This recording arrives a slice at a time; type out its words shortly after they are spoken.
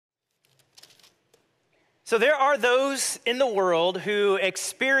So there are those in the world who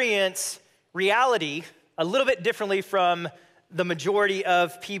experience reality a little bit differently from the majority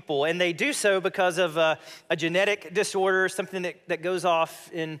of people, and they do so because of a genetic disorder, something that goes off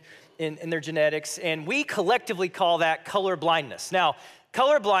in their genetics, and we collectively call that color blindness. Now,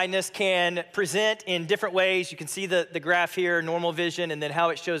 color blindness can present in different ways. You can see the graph here, normal vision, and then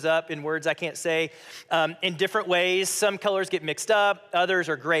how it shows up in words I can't say, in different ways. Some colors get mixed up, others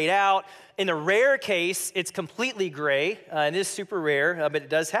are grayed out. In the rare case, it's completely gray, and it is super rare, but it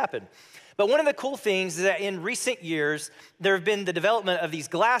does happen. But one of the cool things is that in recent years, there have been the development of these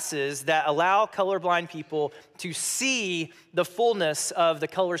glasses that allow colorblind people to see the fullness of the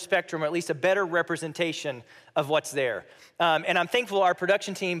color spectrum, or at least a better representation of what's there. And I'm thankful our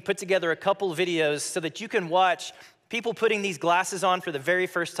production team put together a couple of videos so that you can watch people putting these glasses on for the very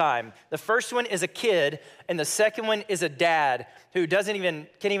first time. The first one is a kid, and the second one is a dad who can't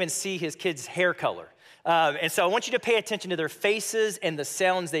even see his kid's hair color. And so I want you to pay attention to their faces and the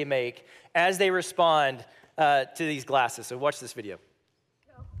sounds they make as they respond to these glasses. So watch this video.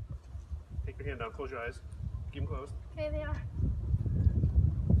 Go. Take your hand down, close your eyes. Keep them closed. Okay, they are.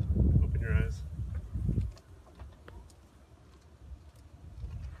 Open your eyes.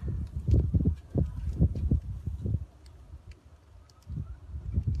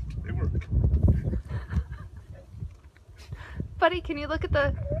 They work. Buddy, can you look at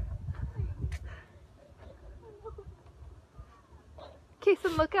the...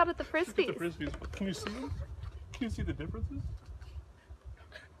 Kason, look out at the frisbees. Look at the frisbees. Can you see them? Can you see the differences?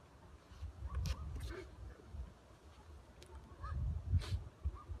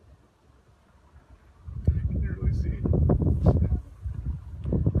 Can you really see?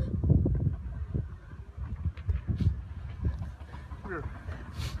 Here.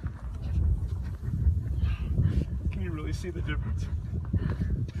 Can you really see the difference?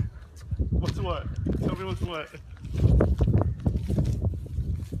 What's what? Tell me what's what.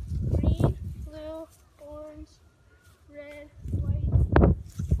 Green, blue, orange, red, white,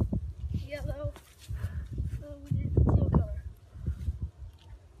 yellow, teal color.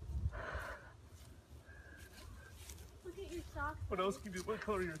 Look at your socks. What else can you do? What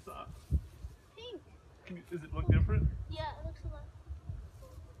color are your socks? Pink. Does it look different? Yeah, it looks a lot.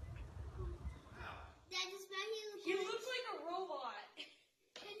 Dad, does Maggie He looks like a robot.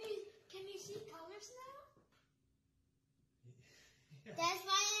 Can you see colors now? That's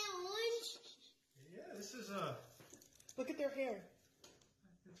why I'm orange. Yeah, this is Look at their hair.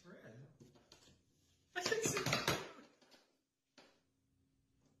 it's red.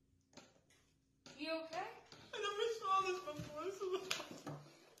 You okay? I never saw this before. This is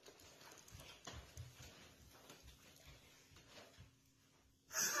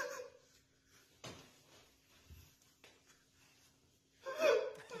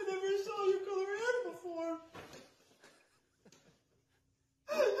I never saw you color hair before.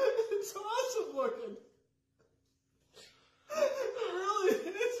 It's awesome looking. It really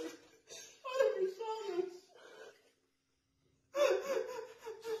is. I never saw this.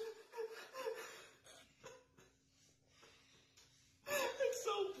 It's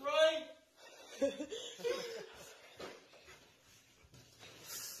so bright.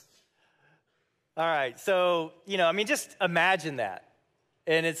 All right, so, just imagine that.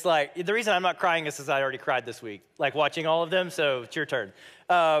 And it's like, the reason I'm not crying is because I already cried this week, like watching all of them, so it's your turn.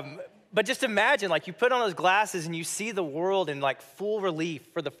 But just imagine, like you put on those glasses and you see the world in like full relief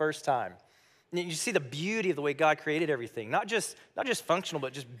for the first time. And you see the beauty of the way God created everything, not just functional,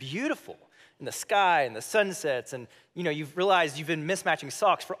 but just beautiful. In the sky and the sunsets, and you've realized you've been mismatching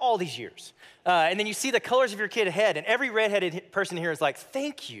socks for all these years. And then you see the colors of your kid's head, and every redheaded person here is like,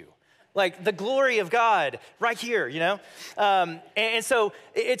 thank you. Like the glory of God right here, And so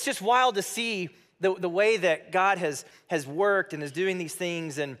it's just wild to see the way that God has worked and is doing these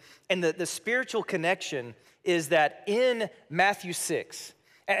things. And the spiritual connection is that in Matthew 6,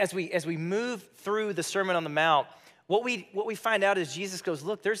 as we move through the Sermon on the Mount, what we find out is Jesus goes,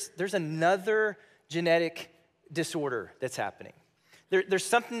 look, there's another genetic disorder that's happening. There's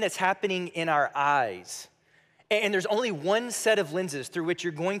something that's happening in our eyes. And there's only one set of lenses through which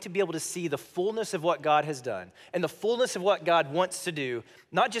you're going to be able to see the fullness of what God has done and the fullness of what God wants to do,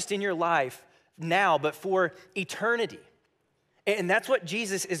 not just in your life now, but for eternity. And that's what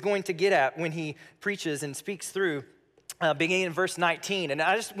Jesus is going to get at when he preaches and speaks through, beginning in verse 19. And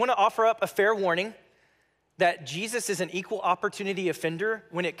I just want to offer up a fair warning that Jesus is an equal opportunity offender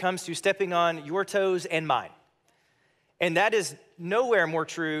when it comes to stepping on your toes and mine. And that is nowhere more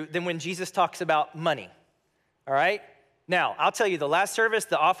true than when Jesus talks about money. All right? Now, I'll tell you, the last service,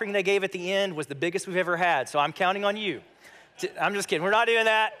 the offering they gave at the end was the biggest we've ever had. So I'm counting on you I'm just kidding. We're not doing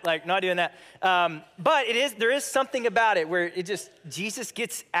that. Like, not doing that. But there is something about it where Jesus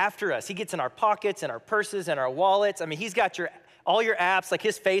gets after us. He gets in our pockets and our purses and our wallets. I mean, he's got all your apps. Like,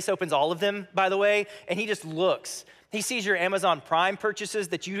 his face opens all of them, by the way, and he just looks. He sees your Amazon Prime purchases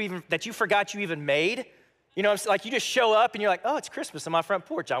that you forgot you even made. You know, like you just show up and you're like, oh, it's Christmas on my front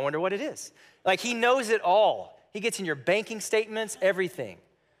porch. I wonder what it is. Like, he knows it all. He gets in your banking statements, everything.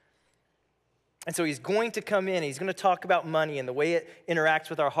 And so he's going to come in, he's going to talk about money and the way it interacts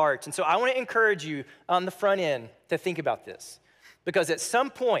with our hearts. And so I want to encourage you on the front end to think about this. Because at some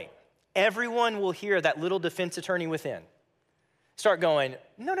point, everyone will hear that little defense attorney within start going,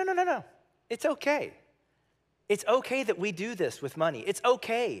 no. It's okay. It's okay that we do this with money. It's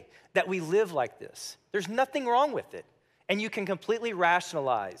okay that we live like this. There's nothing wrong with it. And you can completely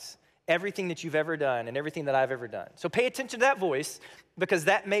rationalize everything that you've ever done and everything that I've ever done. So pay attention to that voice, because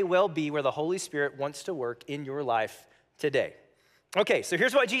that may well be where the Holy Spirit wants to work in your life today. Okay, so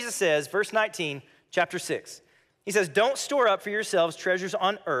here's what Jesus says, verse 19, chapter 6. He says, don't store up for yourselves treasures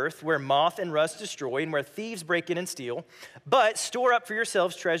on earth where moth and rust destroy and where thieves break in and steal, but store up for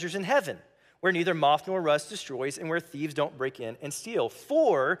yourselves treasures in heaven where neither moth nor rust destroys and where thieves don't break in and steal.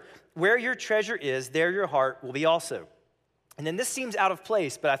 For where your treasure is, there your heart will be also. And then this seems out of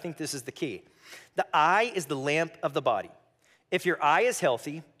place, but I think this is the key. The eye is the lamp of the body. If your eye is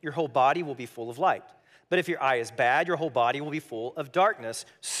healthy, your whole body will be full of light. But if your eye is bad, your whole body will be full of darkness.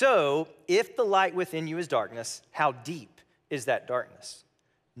 So if the light within you is darkness, how deep is that darkness?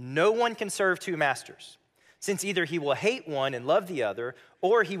 No one can serve two masters, since either he will hate one and love the other,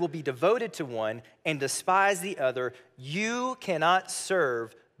 or he will be devoted to one and despise the other. You cannot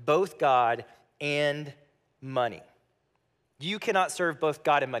serve both God and money. You cannot serve both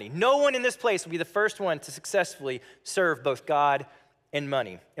God and money. No one in this place will be the first one to successfully serve both God and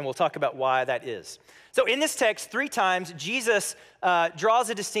money. And we'll talk about why that is. So in this text, 3 times, Jesus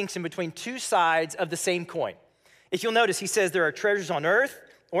draws a distinction between two sides of the same coin. If you'll notice, he says there are treasures on earth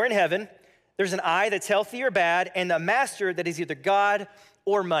or in heaven. There's an eye that's healthy or bad, and a master that is either God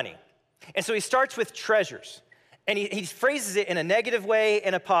or money. And so he starts with treasures. And he phrases it in a negative way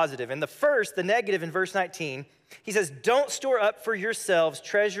and a positive. And the negative in verse 19, he says, don't store up for yourselves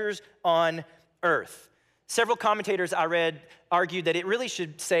treasures on earth. Several commentators I read argued that it really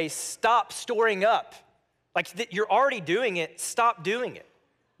should say, stop storing up. Like, you're already doing it, stop doing it.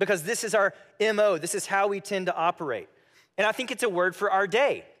 Because this is our MO, this is how we tend to operate. And I think it's a word for our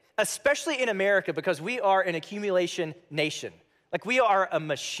day, especially in America, because we are an accumulation nation. Like, we are a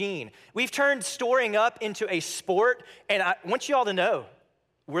machine. We've turned storing up into a sport, and I want you all to know,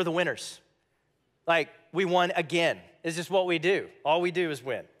 we're the winners. Like, we won again. It's just what we do. All we do is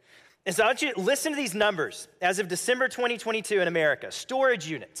win. And so I want you to listen to these numbers. As of December 2022 in America, storage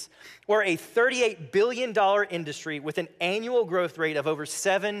units were a $38 billion industry with an annual growth rate of over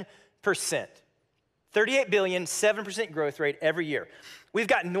 7%. 38 billion, 7% growth rate every year. We've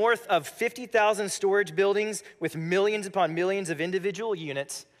got north of 50,000 storage buildings with millions upon millions of individual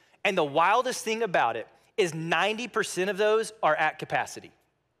units. And the wildest thing about it is 90% of those are at capacity,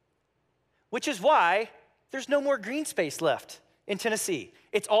 which is why there's no more green space left in Tennessee.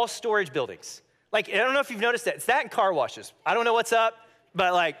 It's all storage buildings. Like, I don't know if you've noticed that. It's that and car washes. I don't know what's up,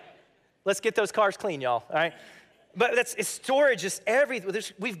 but like, let's get those cars clean, y'all, all right? But it's storage, just everything.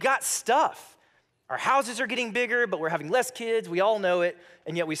 We've got stuff. Our houses are getting bigger, but we're having less kids. We all know it,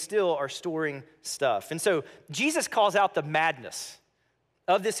 and yet we still are storing stuff. And so Jesus calls out the madness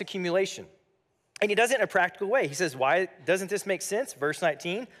of this accumulation. And he does it in a practical way. He says, why doesn't this make sense? Verse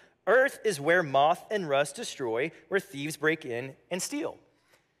 19, earth is where moth and rust destroy, where thieves break in and steal.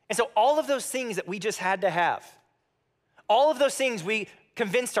 And so all of those things that we just had to have, all of those things we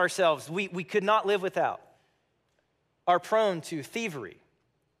convinced ourselves we could not live without, are prone to thievery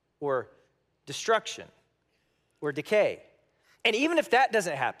or destruction or decay. And even if that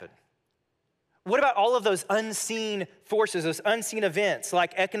doesn't happen, what about all of those unseen forces, those unseen events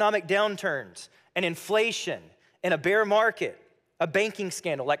like economic downturns and inflation and a bear market, a banking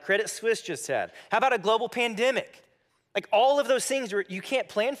scandal like Credit Suisse just had? How about a global pandemic? Like, all of those things, you can't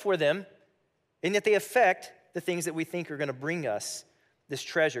plan for them, and yet they affect the things that we think are going to bring us this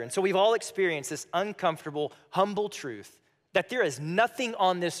treasure. And so we've all experienced this uncomfortable, humble truth that there is nothing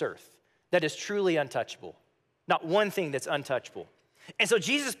on this earth that is truly untouchable. Not one thing that's untouchable. And so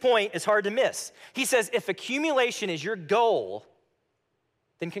Jesus' point is hard to miss. He says, if accumulation is your goal,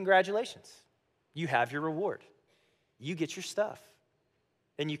 then congratulations. You have your reward. You get your stuff.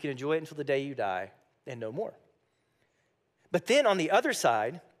 And you can enjoy it until the day you die and no more. But then on the other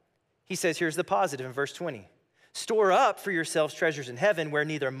side, he says, here's the positive in verse 20. Store up for yourselves treasures in heaven where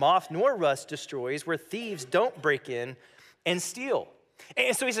neither moth nor rust destroys, where thieves don't break in and steal.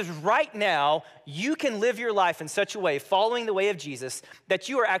 And so he says, right now, you can live your life in such a way, following the way of Jesus, that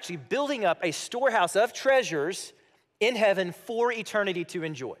you are actually building up a storehouse of treasures in heaven for eternity to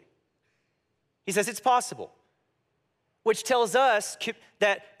enjoy. He says it's possible, which tells us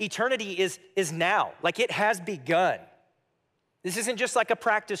that eternity is now, like it has begun. This isn't just like a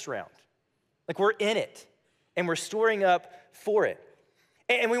practice round. Like we're in it, and we're storing up for it.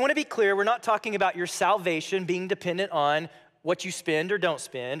 And we want to be clear, we're not talking about your salvation being dependent on what you spend or don't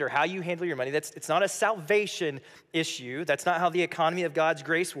spend or how you handle your money. It's not a salvation issue. That's not how the economy of God's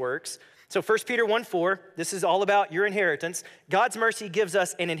grace works. So 1 Peter 1:4, this is all about your inheritance. God's mercy gives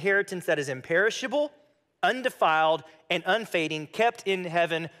us an inheritance that is imperishable, undefiled, and unfading, kept in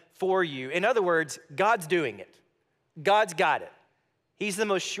heaven for you. In other words, God's doing it. God's got it. He's the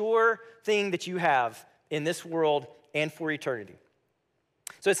most sure thing that you have in this world and for eternity.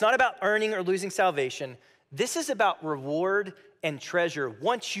 So it's not about earning or losing salvation. This is about reward and treasure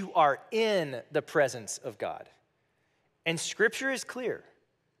once you are in the presence of God. And Scripture is clear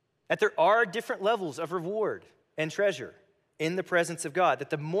that there are different levels of reward and treasure in the presence of God, that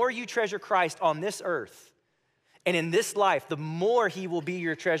the more you treasure Christ on this earth and in this life, the more he will be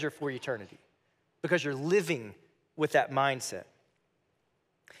your treasure for eternity because you're living with that mindset.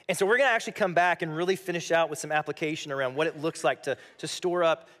 And so we're going to actually come back and really finish out with some application around what it looks like to store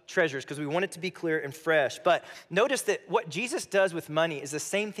up treasures because we want it to be clear and fresh. But notice that what Jesus does with money is the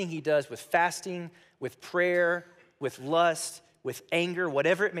same thing he does with fasting, with prayer, with lust, with anger,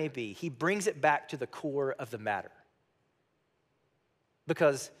 whatever it may be. He brings it back to the core of the matter.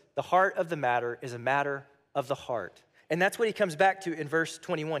 Because the heart of the matter is a matter of the heart. And that's what he comes back to in verse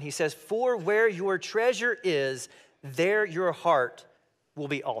 21. He says, "For where your treasure is, there your heart will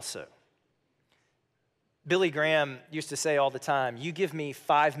be also." Billy Graham used to say all the time, you give me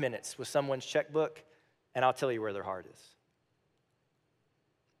 5 minutes with someone's checkbook and I'll tell you where their heart is.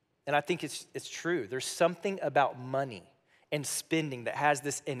 And I think it's true. There's something about money and spending that has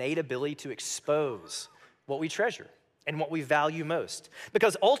this innate ability to expose what we treasure and what we value most.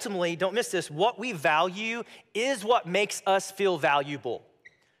 Because ultimately, don't miss this, what we value is what makes us feel valuable.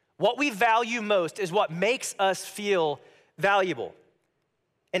 What we value most is what makes us feel valuable.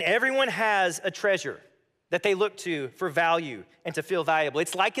 And everyone has a treasure that they look to for value and to feel valuable.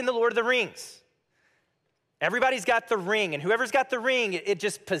 It's like in the Lord of the Rings. Everybody's got the ring, and whoever's got the ring, it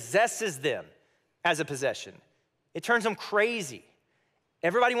just possesses them as a possession. It turns them crazy.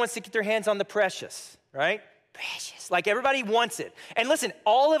 Everybody wants to get their hands on the precious, right? Precious. Like everybody wants it. And listen,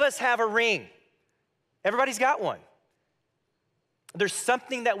 all of us have a ring. Everybody's got one. There's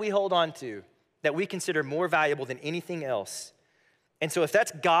something that we hold on to that we consider more valuable than anything else. And so if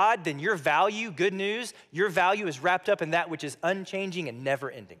that's God, then your value, good news, your value is wrapped up in that which is unchanging and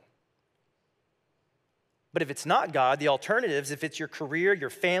never ending. But if it's not God, the alternatives, if it's your career, your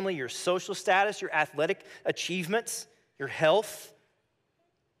family, your social status, your athletic achievements, your health,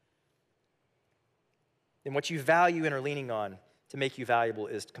 then what you value and are leaning on to make you valuable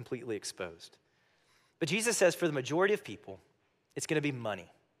is completely exposed. But Jesus says for the majority of people, it's going to be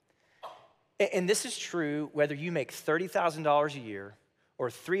money. And this is true whether you make $30,000 a year or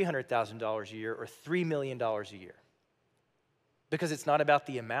 $300,000 a year or $3 million a year. Because it's not about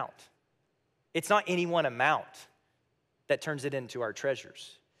the amount. It's not any one amount that turns it into our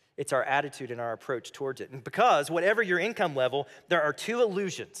treasures. It's our attitude and our approach towards it. And because whatever your income level, there are two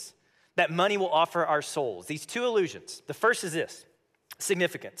illusions that money will offer our souls. These two illusions. The first is this,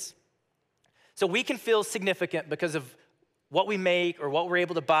 significance. So we can feel significant because of what we make or what we're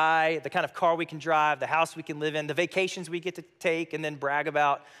able to buy, the kind of car we can drive, the house we can live in, the vacations we get to take and then brag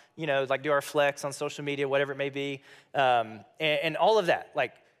about, like do our flex on social media, whatever it may be, and all of that.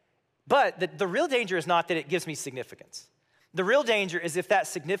 But the real danger is not that it gives me significance. The real danger is if that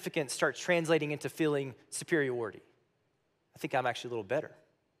significance starts translating into feeling superiority. I think I'm actually a little better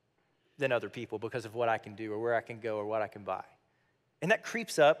than other people because of what I can do or where I can go or what I can buy. And that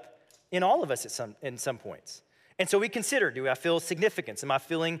creeps up in all of us in some points. And so we consider, do I feel significance? Am I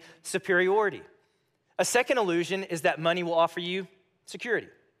feeling superiority? A second illusion is that money will offer you security.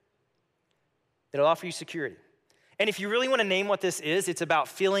 It'll offer you security. And if you really want to name what this is, it's about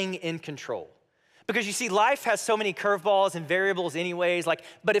feeling in control. Because you see, life has so many curveballs and variables anyways,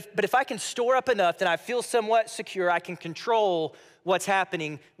 but if I can store up enough, then I feel somewhat secure. I can control what's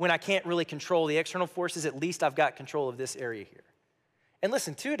happening when I can't really control the external forces. At least I've got control of this area here. And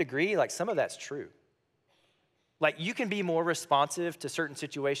listen, to a degree, some of that's true. You can be more responsive to certain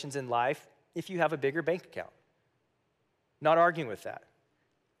situations in life if you have a bigger bank account. Not arguing with that.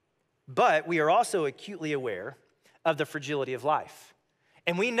 But we are also acutely aware of the fragility of life.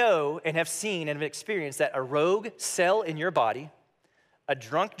 And we know and have seen and have experienced that a rogue cell in your body, a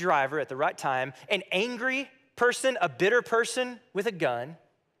drunk driver at the right time, an angry person, a bitter person with a gun,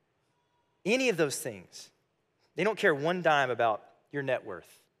 any of those things, they don't care one dime about your net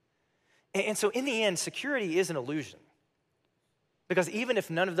worth. And so in the end, security is an illusion. Because even if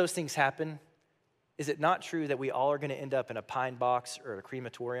none of those things happen, is it not true that we all are going to end up in a pine box or a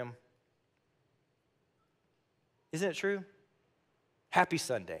crematorium? Isn't it true? Happy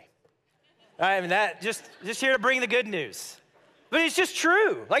Sunday. I mean, that just here to bring the good news. But it's just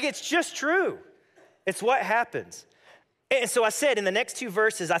true. Like, it's just true. It's what happens. And so I said in the next two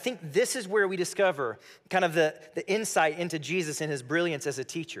verses, I think this is where we discover kind of the insight into Jesus and his brilliance as a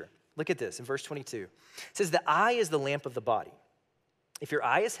teacher. Look at this in verse 22. It says, the eye is the lamp of the body. If your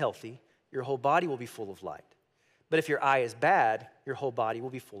eye is healthy, your whole body will be full of light. But if your eye is bad, your whole body will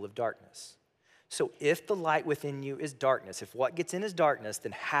be full of darkness. So if the light within you is darkness, if what gets in is darkness,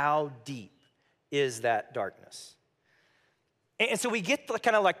 then how deep is that darkness? And so we get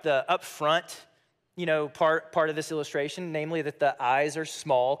kind of like the upfront, part of this illustration, namely that the eyes are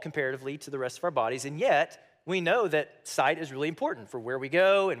small comparatively to the rest of our bodies, and yet we know that sight is really important for where we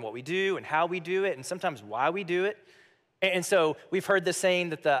go and what we do and how we do it and sometimes why we do it. And so we've heard the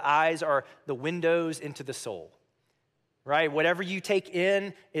saying that the eyes are the windows into the soul. Right? Whatever you take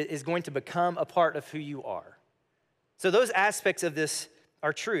in is going to become a part of who you are. So those aspects of this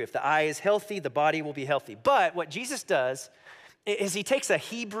are true. If the eye is healthy, the body will be healthy. But what Jesus does is he takes a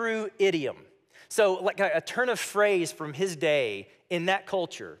Hebrew idiom, so like a turn of phrase from his day in that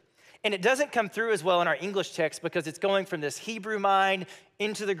culture, and it doesn't come through as well in our English text because it's going from this Hebrew mind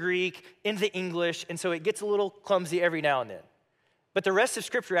into the Greek, into the English, and so it gets a little clumsy every now and then. But the rest of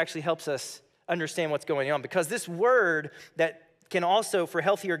Scripture actually helps us understand what's going on, because this word that can also, for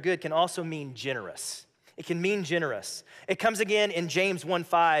healthy or good, can also mean generous. It can mean generous. It comes again in James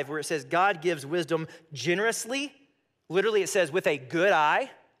 1:5 where it says, God gives wisdom generously. Literally it says with a good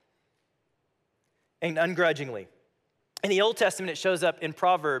eye and ungrudgingly. In the Old Testament, it shows up in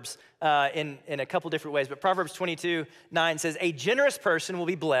Proverbs in a couple different ways, but Proverbs 22:9 says, a generous person will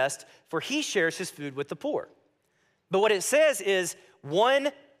be blessed, for he shares his food with the poor. But what it says is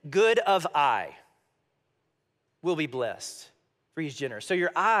one good of eye will be blessed, for he's generous. So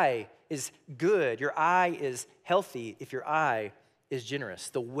your eye is good. Your eye is healthy if your eye is generous,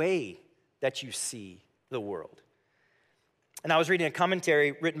 the way that you see the world. And I was reading a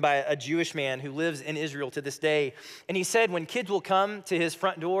commentary written by a Jewish man who lives in Israel to this day, and he said when kids will come to his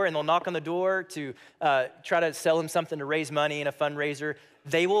front door and they'll knock on the door to try to sell him something to raise money in a fundraiser,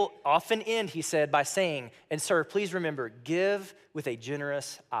 they will often end, he said, by saying, and sir, please remember, give with a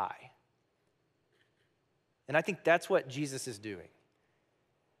generous eye. And I think that's what Jesus is doing.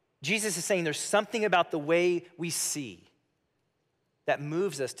 Jesus is saying there's something about the way we see that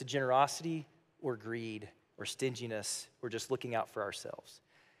moves us to generosity or greed or stinginess or just looking out for ourselves.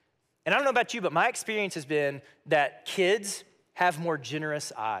 And I don't know about you, but my experience has been that kids have more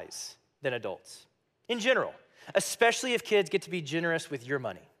generous eyes than adults in general. Especially if kids get to be generous with your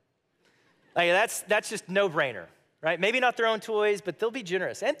money. Like that's just no-brainer, right? Maybe not their own toys, but they'll be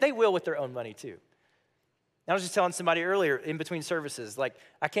generous. And they will with their own money too. I was just telling somebody earlier in between services, like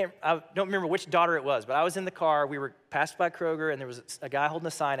I don't remember which daughter it was, but I was in the car, we were passed by Kroger, and there was a guy holding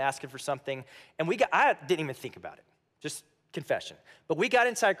a sign asking for something, and I didn't even think about it, just confession. But we got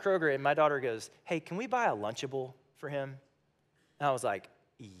inside Kroger, and my daughter goes, hey, can we buy a Lunchable for him? And I was like,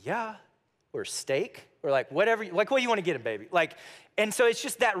 yeah. Or steak, or like whatever, like what do you want to get him, baby? Like, and so it's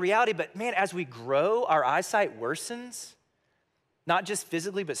just that reality, but man, as we grow, our eyesight worsens, not just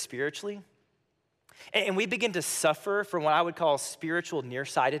physically, but spiritually. And we begin to suffer from what I would call spiritual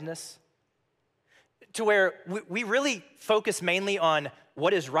nearsightedness, to where we really focus mainly on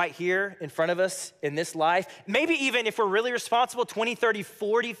what is right here in front of us in this life. Maybe even if we're really responsible, 20, 30,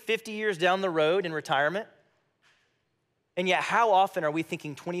 40, 50 years down the road in retirement. And yet, how often are we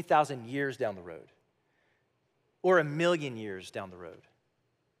thinking 20,000 years down the road? Or 1,000,000 years down the road?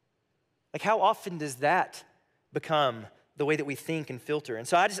 Like, how often does that become the way that we think and filter? And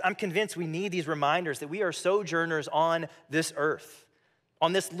so I'm convinced we need these reminders that we are sojourners on this earth,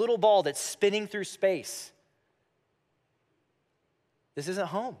 on this little ball that's spinning through space. This isn't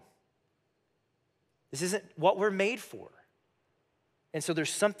home. This isn't what we're made for. And so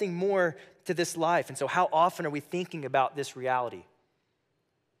there's something more to this life. And so how often are we thinking about this reality?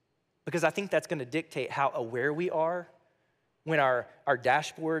 Because I think that's going to dictate how aware we are when our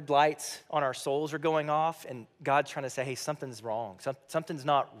dashboard lights on our souls are going off and God's trying to say, hey, something's wrong. Something's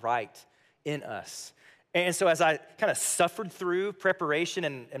not right in us. And so as I kind of suffered through preparation,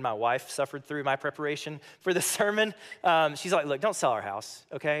 and my wife suffered through my preparation for the sermon, she's like, look, don't sell our house,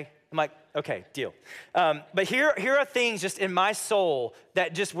 okay? I'm like, okay, deal. But here are things just in my soul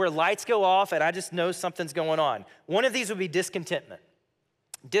that just where lights go off and I just know something's going on. One of these would be discontentment.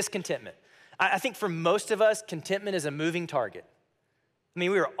 Discontentment. I think for most of us, contentment is a moving target. I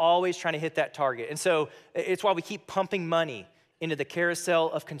mean, we are always trying to hit that target. And so it's why we keep pumping money into the carousel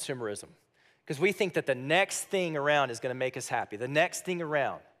of consumerism. Because we think that the next thing around is going to make us happy, the next thing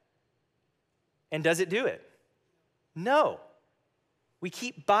around. And does it do it? No. We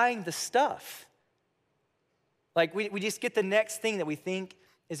keep buying the stuff. Like we just get the next thing that we think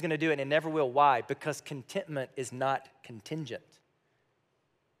is going to do it and it never will. Why? Because contentment is not contingent.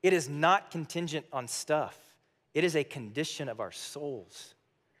 It is not contingent on stuff. It is a condition of our souls.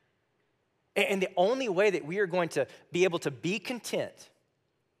 And the only way that we are going to be able to be content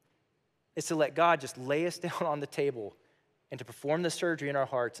is to let God just lay us down on the table and to perform the surgery in our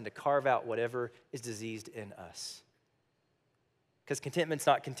hearts and to carve out whatever is diseased in us. Because contentment's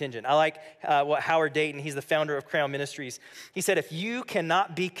not contingent. I like what Howard Dayton, he's the founder of Crown Ministries, he said, if you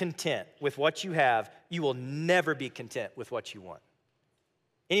cannot be content with what you have, you will never be content with what you want.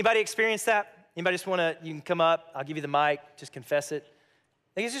 Anybody experience that? Anybody just want to, you can come up, I'll give you the mic, just confess it.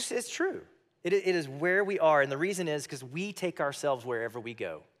 It's true. It is where we are, and the reason is because we take ourselves wherever we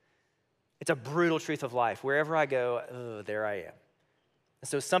go. It's a brutal truth of life. Wherever I go, oh, there I am. And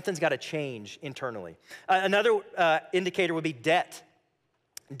so something's got to change internally. Another indicator would be debt.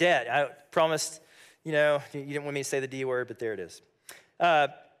 Debt. I promised, you didn't want me to say the D word, but there it is.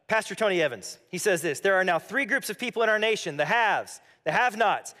 Pastor Tony Evans, he says this, there are now 3 groups of people in our nation, the haves, the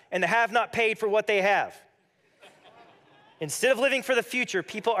have-nots, and the have-not paid for what they have. Instead of living for the future,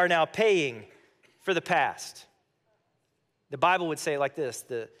 people are now paying for the past. The Bible would say it like this,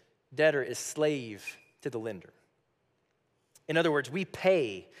 the debtor is slave to the lender. In other words, we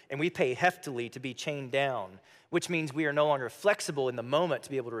pay, and we pay heftily to be chained down, which means we are no longer flexible in the moment to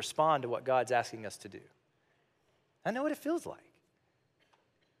be able to respond to what God's asking us to do. I know what it feels like.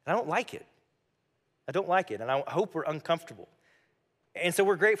 I don't like it. I don't like it, and I hope we're uncomfortable. And so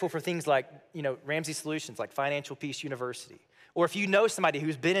we're grateful for things like, Ramsey Solutions, like Financial Peace University. Or if you know somebody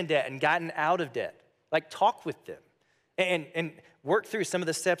who's been in debt and gotten out of debt, like talk with them and work through some of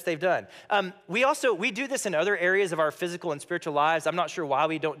the steps they've done. We do this in other areas of our physical and spiritual lives. I'm not sure why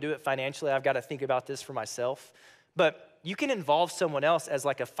we don't do it financially. I've got to think about this for myself. But you can involve someone else as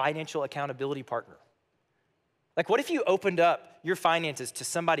like a financial accountability partner. Like what if you opened up your finances to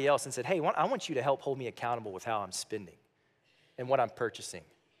somebody else and said, hey, I want you to help hold me accountable with how I'm spending and what I'm purchasing.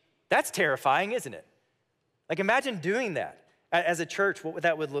 That's terrifying, isn't it? Like imagine doing that as a church, what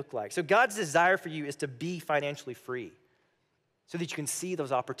that would look like. So God's desire for you is to be financially free so that you can see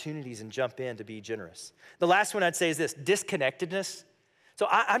those opportunities and jump in to be generous. The last one I'd say is this, disconnectedness. So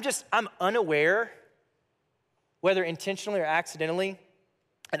I'm unaware, whether intentionally or accidentally,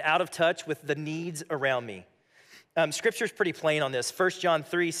 and out of touch with the needs around me. Scripture's pretty plain on this. 1 John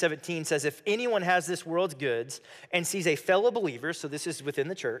 3:17 says, if anyone has this world's goods and sees a fellow believer, so this is within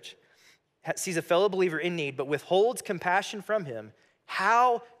the church, sees a fellow believer in need, but withholds compassion from him,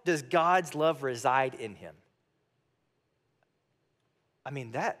 how does God's love reside in him? I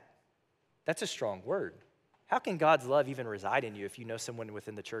mean, that's a strong word. How can God's love even reside in you if you know someone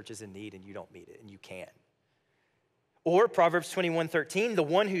within the church is in need and you don't meet it and you can? Or Proverbs 21:13, the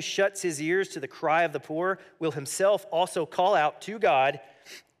one who shuts his ears to the cry of the poor will himself also call out to God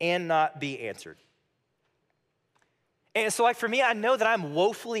and not be answered. And so like for me, I know that I'm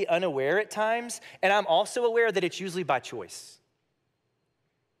woefully unaware at times, and I'm also aware that it's usually by choice.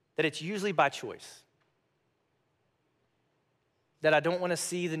 That it's usually by choice. That I don't want to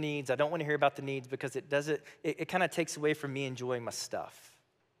see the needs, I don't want to hear about the needs because it kind of takes away from me enjoying my stuff.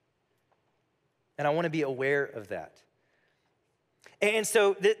 And I want to be aware of that. And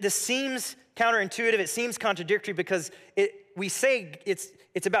so this seems counterintuitive, it seems contradictory because we say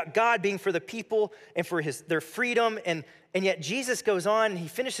it's about God being for the people and for their freedom, and yet Jesus goes on and he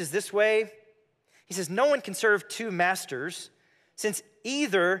finishes this way. He says, no one can serve 2 masters, since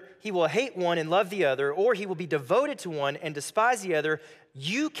either he will hate one and love the other, or he will be devoted to one and despise the other.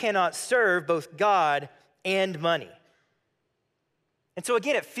 You cannot serve both God and money. And so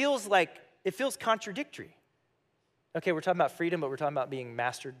again, it feels contradictory. Okay, we're talking about freedom, but we're talking about being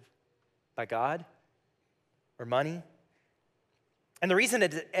mastered by God or money. And the reason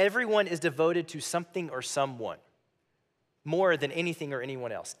that everyone is devoted to something or someone more than anything or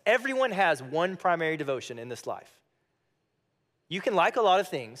anyone else. Everyone has one primary devotion in this life. You can like a lot of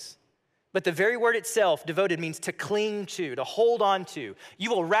things, But the very word itself, devoted, means to cling to hold on to. You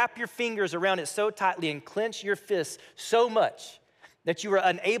will wrap your fingers around it so tightly and clench your fists so much that you are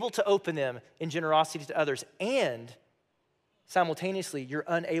unable to open them in generosity to others. And simultaneously, you're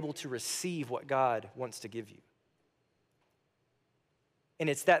unable to receive what God wants to give you. And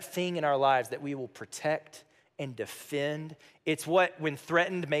it's that thing in our lives that we will protect and defend. It's what, when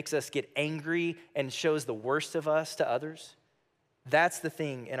threatened, makes us get angry and shows the worst of us to others. That's the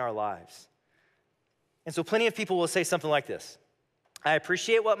thing in our lives. And so plenty of people will say something like this: I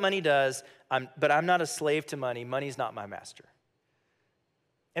appreciate what money does, but I'm not a slave to money. Money's not my master.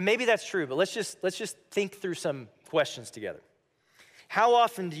 And maybe that's true, but let's just think through some questions together. How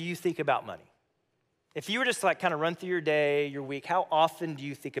often do you think about money? If you were just like kind of run through your day, your week, how often do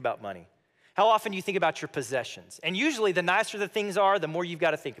you think about money? How often do you think about your possessions? And usually the nicer the things are, the more you've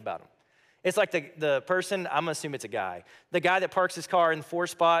got to think about them. It's like the person, I'm gonna assume it's a guy, the guy that parks his car in 4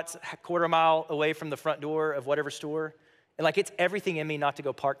 spots, a quarter mile away from the front door of whatever store, and like it's everything in me not to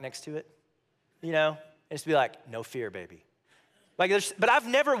go park next to it, you know? And just be like, no fear, baby. But I've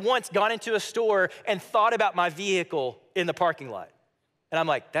never once gone into a store and thought about my vehicle in the parking lot. And I'm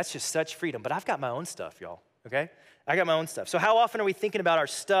like, that's just such freedom. But I've got my own stuff, y'all, okay? I got my own stuff. So how often are we thinking about our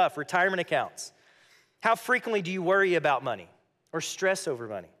stuff, retirement accounts? How frequently do you worry about money or stress over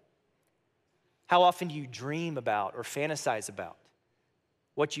money? How often do you dream about or fantasize about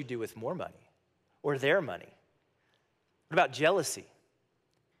what you do with more money or their money? What about jealousy?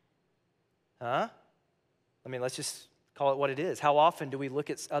 Huh? I mean, let's just call it what it is. How often do we look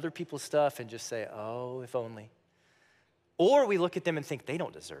at other people's stuff and just say, oh, if only? Or we look at them and think, they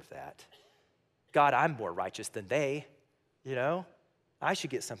don't deserve that. God, I'm more righteous than they, you know? I should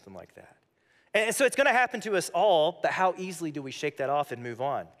get something like that. And so it's gonna happen to us all, but how easily do we shake that off and move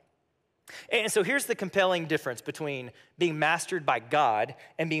on? And so here's the compelling difference between being mastered by God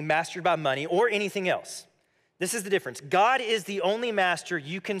and being mastered by money or anything else. This is the difference. God is the only master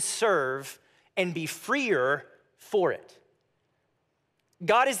you can serve and be freer for it.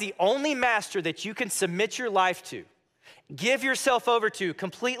 God is the only master that you can submit your life to, give yourself over to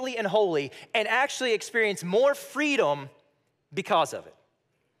completely and wholly, and actually experience more freedom because of it.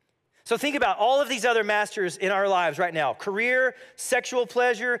 So think about all of these other masters in our lives right now: career, sexual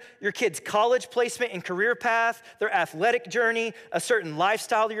pleasure, your kid's college placement and career path, their athletic journey, a certain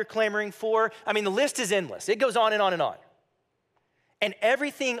lifestyle that you're clamoring for. I mean, the list is endless. It goes on and on and on. And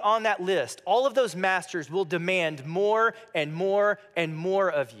everything on that list, all of those masters will demand more and more and more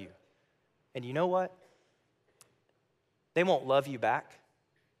of you. And you know what? They won't love you back.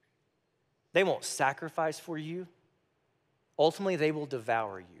 They won't sacrifice for you. Ultimately, they will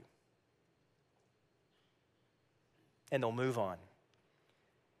devour you. And they'll move on.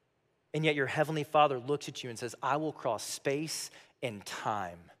 And yet your heavenly Father looks at you and says, I will cross space and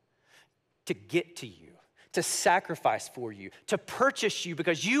time to get to you, to sacrifice for you, to purchase you,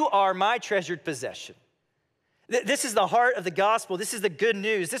 because you are my treasured possession. This is the heart of the gospel. This is the good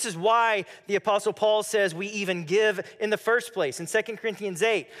news. This is why the Apostle Paul says we even give in the first place. In 2 Corinthians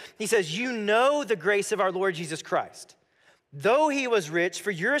 8, he says, you know the grace of our Lord Jesus Christ. Though he was rich,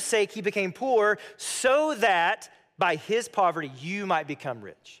 for your sake he became poor, so that by his poverty you might become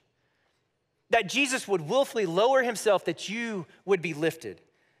rich. That Jesus would willfully lower himself that you would be lifted.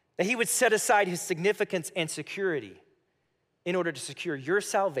 That he would set aside his significance and security in order to secure your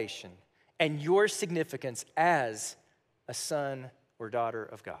salvation and your significance as a son or daughter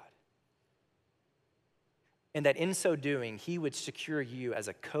of God. And that in so doing, he would secure you as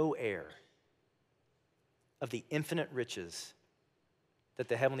a co-heir of the infinite riches that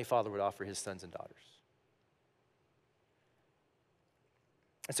the Heavenly Father would offer his sons and daughters.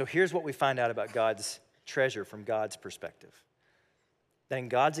 And so here's what we find out about God's treasure from God's perspective. That in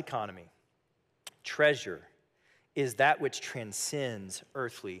God's economy, treasure is that which transcends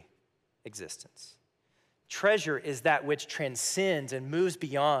earthly existence. Treasure is that which transcends and moves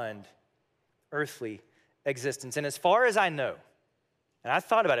beyond earthly existence. And as far as I know, and I've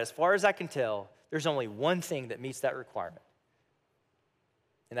thought about it, as far as I can tell, there's only one thing that meets that requirement,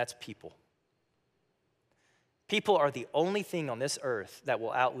 and that's people. People are the only thing on this earth that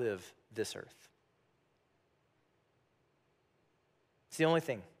will outlive this earth. It's the only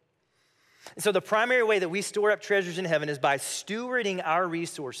thing. And so the primary way that we store up treasures in heaven is by stewarding our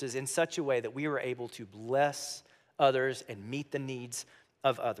resources in such a way that we are able to bless others and meet the needs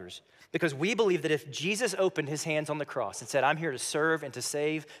of others. Because we believe that if Jesus opened his hands on the cross and said, I'm here to serve and to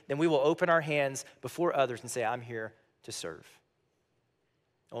save, then we will open our hands before others and say, I'm here to serve.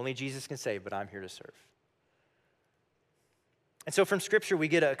 Only Jesus can save, but I'm here to serve. And so from Scripture, we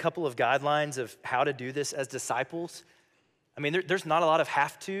get a couple of guidelines of how to do this as disciples. I mean, there's not a lot of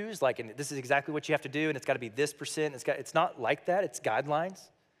have-tos, like, and this is exactly what you have to do, and it's got to be this percent. It's not like that. It's guidelines.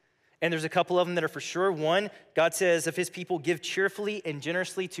 And there's a couple of them that are for sure. One, God says, of his people, give cheerfully and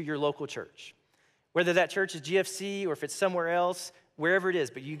generously to your local church. Whether that church is GFC or if it's somewhere else, wherever it is,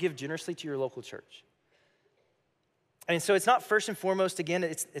 but you give generously to your local church. And so it's not first and foremost, again,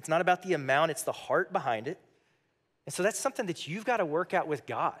 it's not about the amount, it's the heart behind it. And so that's something that you've got to work out with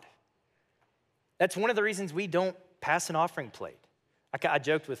God. That's one of the reasons we don't pass an offering plate. I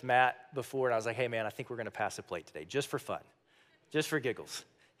joked with Matt before, and I was like, hey, man, I think we're going to pass a plate today, just for fun, just for giggles.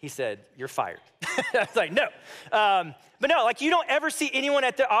 He said, you're fired. I was like, no. But no, like, you don't ever see anyone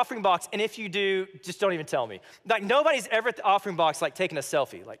at the offering box, and if you do, just don't even tell me. Like, nobody's ever at the offering box, like, taking a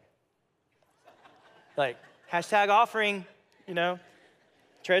selfie, like hashtag offering,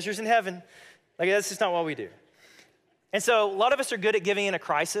 treasures in heaven. Like, that's just not what we do. And so a lot of us are good at giving in a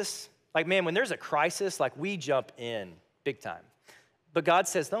crisis. Like, man, when there's a crisis, like, we jump in big time. But God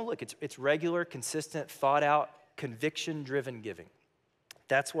says, no, look, it's regular, consistent, thought out, conviction-driven giving.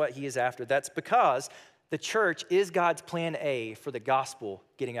 That's what he is after. That's because the church is God's plan A for the gospel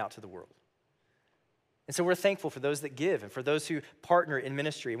getting out to the world. And so we're thankful for those that give and for those who partner in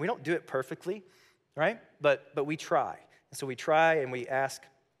ministry. And we don't do it perfectly, right? But we try. And so we try and we ask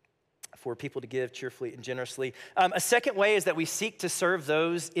for people to give cheerfully and generously. A second way is that we seek to serve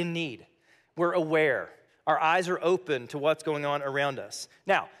those in need. We're aware. Our eyes are open to what's going on around us.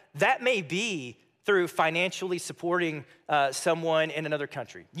 Now, that may be through financially supporting someone in another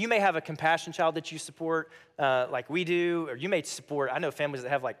country. You may have a compassion child that you support like we do, or you may support, I know families that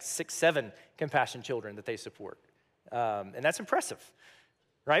have like 6, 7 compassion children that they support. And that's impressive,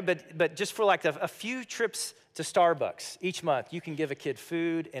 right? But just for like a few trips to Starbucks each month, you can give a kid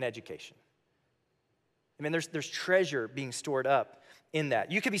food and education. I mean, there's treasure being stored up in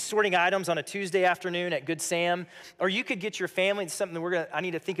that. You could be sorting items on a Tuesday afternoon at Good Sam, or you could get your family, it's something that I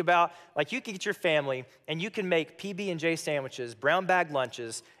need to think about, like you could get your family and you can make PB&J sandwiches, brown bag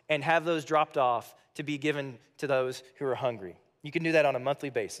lunches, and have those dropped off to be given to those who are hungry. You can do that on a monthly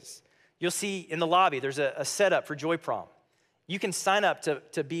basis. You'll see in the lobby, there's a setup for Joy Prom. You can sign up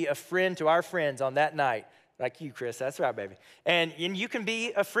to be a friend to our friends on that night, like you, Chris, that's right, baby. And you can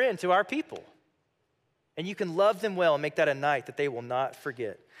be a friend to our people. And you can love them well and make that a night that they will not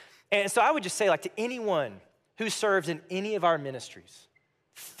forget. And so I would just say, like, to anyone who serves in any of our ministries,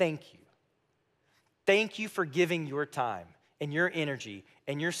 thank you. Thank you for giving your time and your energy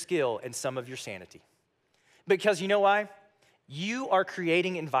and your skill and some of your sanity. Because you know why? You are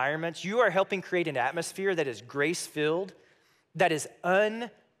creating environments, you are helping create an atmosphere that is grace-filled, that is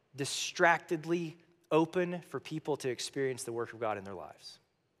undistractedly open for people to experience the work of God in their lives.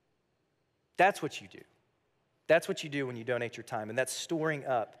 That's what you do. That's what you do when you donate your time, and that's storing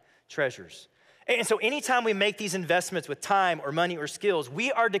up treasures. And so anytime we make these investments with time or money or skills,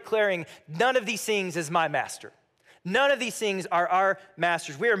 we are declaring none of these things is my master. None of these things are our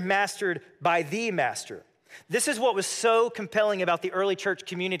masters. We are mastered by the master. This is what was so compelling about the early church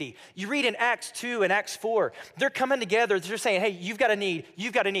community. You read in Acts 2 and Acts 4, they're coming together. They're saying, hey, you've got a need.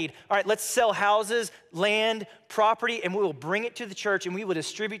 You've got a need. All right, let's sell houses, land, property, and we will bring it to the church and we will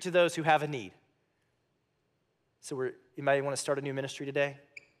distribute to those who have a need. So anybody want to start a new ministry today?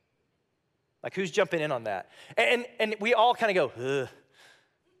 Like, who's jumping in on that? And we all kind of go, ugh.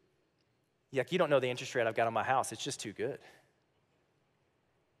 Like, you don't know the interest rate I've got on my house. It's just too good.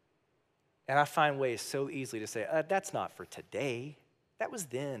 And I find ways so easily to say, that's not for today. That was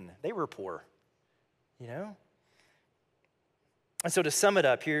then. They were poor, And so to sum it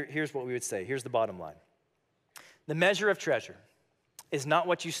up, here's what we would say. Here's the bottom line. The measure of treasure is not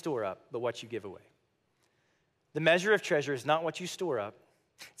what you store up, but what you give away. The measure of treasure is not what you store up.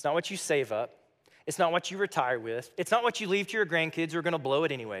 It's not what you save up. It's not what you retire with. It's not what you leave to your grandkids who are going to blow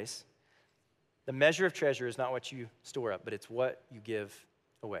it anyways. The measure of treasure is not what you store up, but it's what you give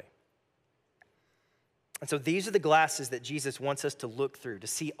away. And so these are the glasses that Jesus wants us to look through, to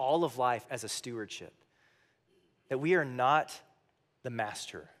see all of life as a stewardship. That we are not the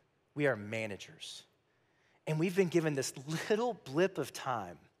master. We are managers. And we've been given this little blip of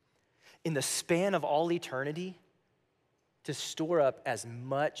time in the span of all eternity to store up as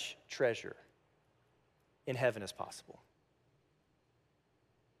much treasure in heaven as possible.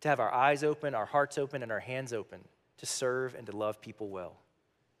 To have our eyes open, our hearts open, and our hands open to serve and to love people well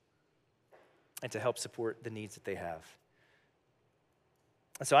and to help support the needs that they have.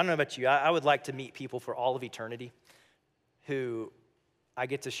 And so I don't know about you, I would like to meet people for all of eternity who I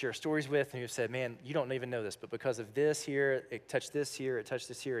get to share stories with and who have said, man, you don't even know this, but because of this here, it touched this here, it touched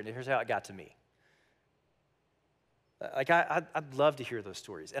this here, and here's how it got to me. Like, I'd love to hear those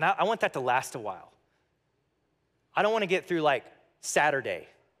stories. And I want that to last a while. I don't want to get through like Saturday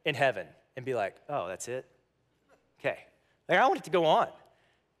in heaven and be like, oh, that's it? Okay. Like, I want it to go on.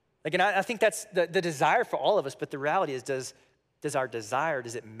 Like, and I think that's the desire for all of us, but the reality is, does our desire,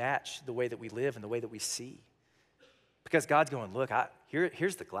 does it match the way that we live and the way that we see? Because God's going, look,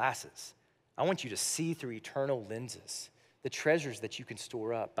 here's the glasses. I want you to see through eternal lenses the treasures that you can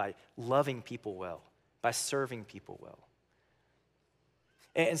store up by loving people well, by serving people well.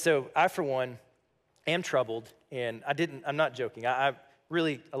 And so I, for one, am troubled, and I'm not joking. I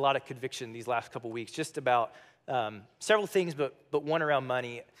really a lot of conviction these last couple weeks just about several things, but one around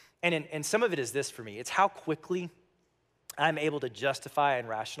money. And some of it is this for me. It's how quickly I'm able to justify and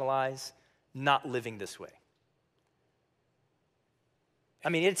rationalize not living this way. I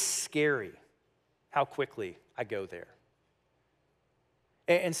mean, it's scary how quickly I go there.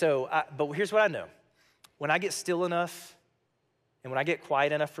 And so, but here's what I know. When I get still enough and when I get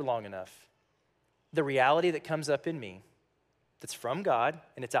quiet enough for long enough, the reality that comes up in me that's from God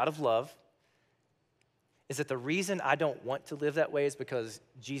and it's out of love is that the reason I don't want to live that way is because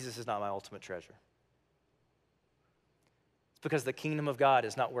Jesus is not my ultimate treasure. It's because the kingdom of God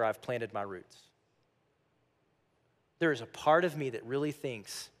is not where I've planted my roots. There is a part of me that really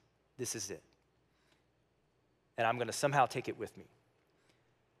thinks this is it. And I'm going to somehow take it with me.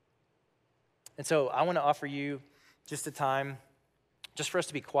 And so I want to offer you just a time just for us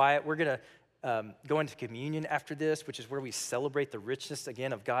to be quiet. We're going to go into communion after this, which is where we celebrate the richness,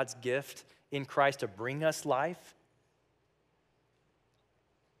 again, of God's gift in Christ to bring us life.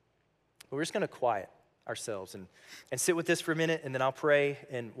 But we're just going to quiet ourselves and sit with this for a minute, and then I'll pray,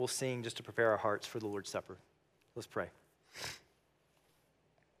 and we'll sing just to prepare our hearts for the Lord's Supper. Let's pray.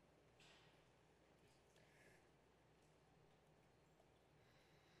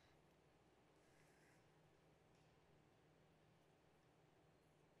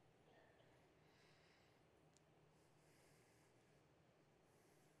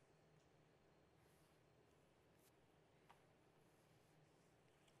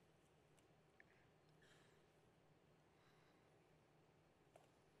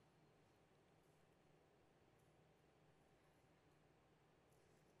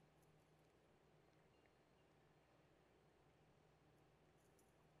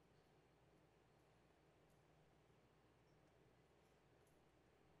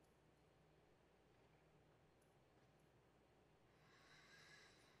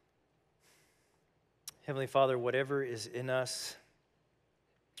 Heavenly Father, whatever is in us,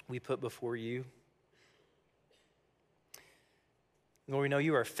 we put before you. Lord, we know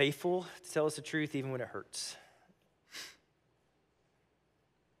you are faithful to tell us the truth even when it hurts.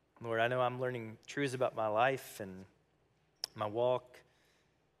 Lord, I know I'm learning truths about my life and my walk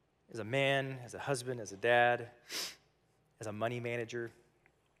as a man, as a husband, as a dad, as a money manager.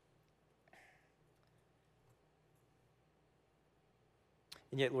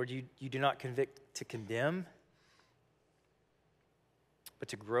 And yet, Lord, you do not convict to condemn, but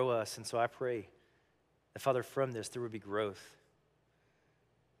to grow us. And so I pray that, Father, from this, there would be growth.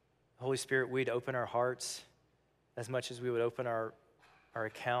 Holy Spirit, we'd open our hearts as much as we would open our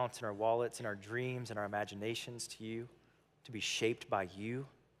accounts and our wallets and our dreams and our imaginations to you, to be shaped by you,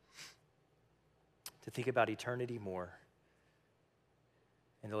 to think about eternity more,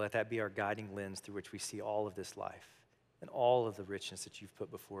 and to let that be our guiding lens through which we see all of this life and all of the richness that you've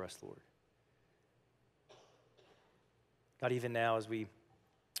put before us, Lord. God, even now as we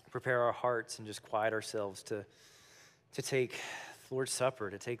prepare our hearts and just quiet ourselves to take the Lord's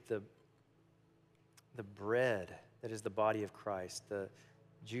Supper, to take the bread that is the body of Christ, the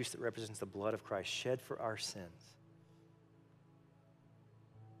juice that represents the blood of Christ shed for our sins.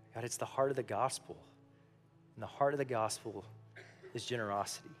 God, it's the heart of the gospel. And the heart of the gospel is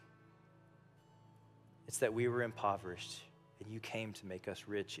generosity. It's that we were impoverished and you came to make us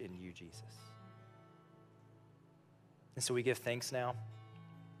rich in you, Jesus. And so we give thanks now.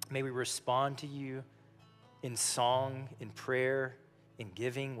 May we respond to you in song, in prayer, in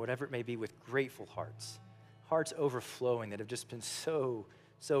giving, whatever it may be, with grateful hearts, hearts overflowing that have just been so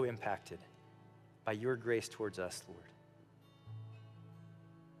impacted by your grace towards us, Lord.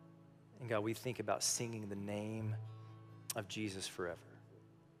 And God, we think about singing the name of Jesus forever.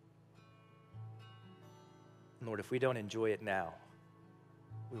 And Lord, if we don't enjoy it now,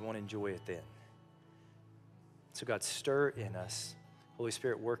 we won't enjoy it then. So God, stir in us. Holy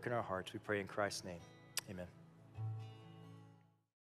Spirit, work in our hearts. We pray in Christ's name. Amen.